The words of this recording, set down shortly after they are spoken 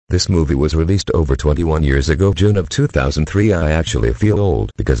This movie was released over 21 years ago, June of 2003. I actually feel old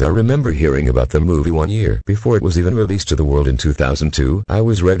because I remember hearing about the movie 1 year before it was even released to the world in 2002. I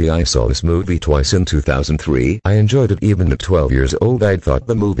was ready. I saw this movie twice in 2003. I enjoyed it even at 12 years old. I thought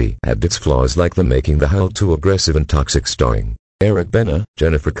the movie had its flaws, like the making the Hulk too aggressive and toxic, starring Eric Bana,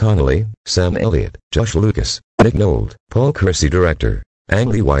 Jennifer Connelly, Sam Elliott, Josh Lucas, Nick Nolte, Paul Kersey. Director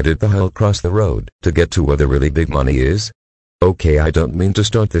Ang Lee. Why did the Hulk cross the road to get to where the really big money is? Okay, I don't mean to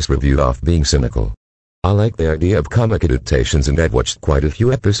start this review off being cynical. I like the idea of comic adaptations, and I've watched quite a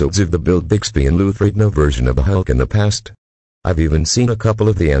few episodes of the Bill Bixby and Lou Ferrigno version of the Hulk in the past. I've even seen a couple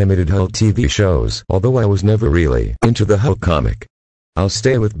of the animated Hulk TV shows, although I was never really into the Hulk comic. I'll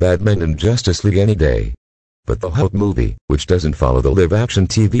stay with Batman and Justice League any day. But the Hulk movie, which doesn't follow the live-action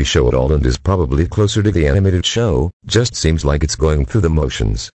TV show at all and is probably closer to the animated show, just seems like it's going through the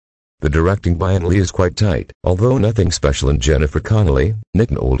motions. The directing by Ang Lee is quite tight, although nothing special, and Jennifer Connelly, Nick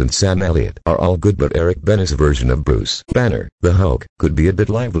Nolte and Sam Elliott are all good, but Eric Bana's version of Bruce Banner, the Hulk, could be a bit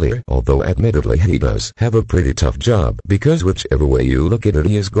livelier, although admittedly he does have a pretty tough job, because whichever way you look at it,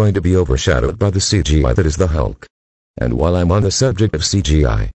 he is going to be overshadowed by the CGI that is the Hulk. And while I'm on the subject of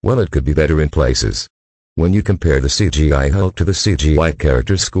CGI, well, it could be better in places. When you compare the CGI Hulk to the CGI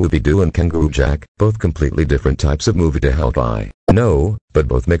characters Scooby-Doo and Kangaroo Jack, both completely different types of movie to Hulk, I know, but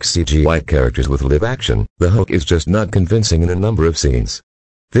both mix CGI characters with live action, the Hulk is just not convincing in a number of scenes.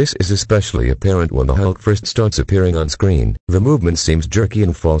 This is especially apparent when the Hulk first starts appearing on screen. The movement seems jerky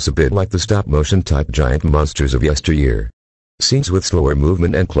and falls a bit like the stop-motion type giant monsters of yesteryear. Scenes with slower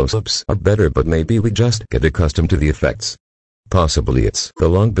movement and close-ups are better, but maybe we just get accustomed to the effects. Possibly it's the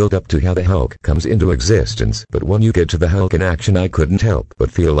long build-up to how the Hulk comes into existence, but when you get to the Hulk in action, I couldn't help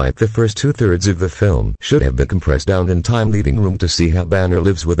but feel like the first two-thirds of the film should have been compressed down in time, leaving room to see how Banner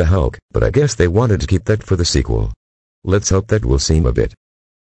lives with the Hulk, but I guess they wanted to keep that for the sequel. Let's hope that will seem a bit